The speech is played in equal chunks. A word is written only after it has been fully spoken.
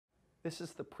This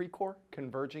is the Precor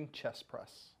Converging Chest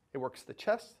Press. It works the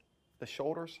chest, the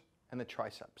shoulders, and the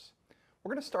triceps.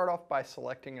 We're going to start off by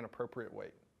selecting an appropriate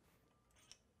weight.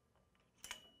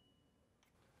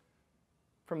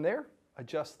 From there,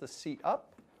 adjust the seat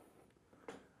up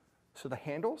so the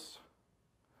handles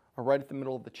are right at the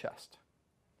middle of the chest.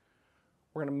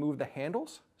 We're going to move the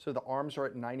handles so the arms are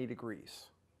at 90 degrees.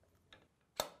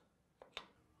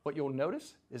 What you'll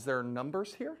notice is there are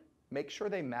numbers here. Make sure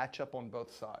they match up on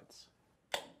both sides.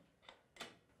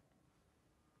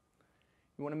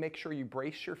 You want to make sure you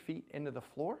brace your feet into the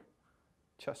floor,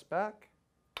 chest back,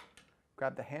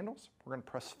 grab the handles. We're going to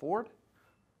press forward,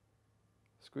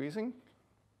 squeezing.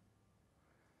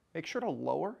 Make sure to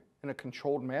lower in a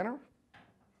controlled manner.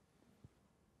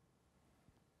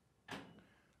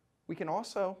 We can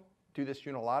also do this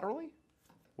unilaterally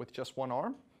with just one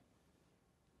arm.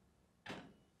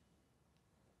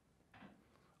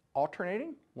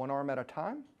 Alternating, one arm at a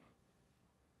time.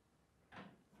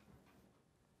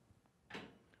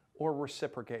 Or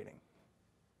reciprocating.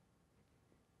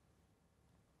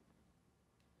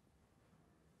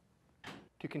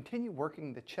 To continue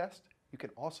working the chest, you can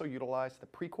also utilize the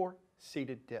Precor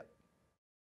seated dip.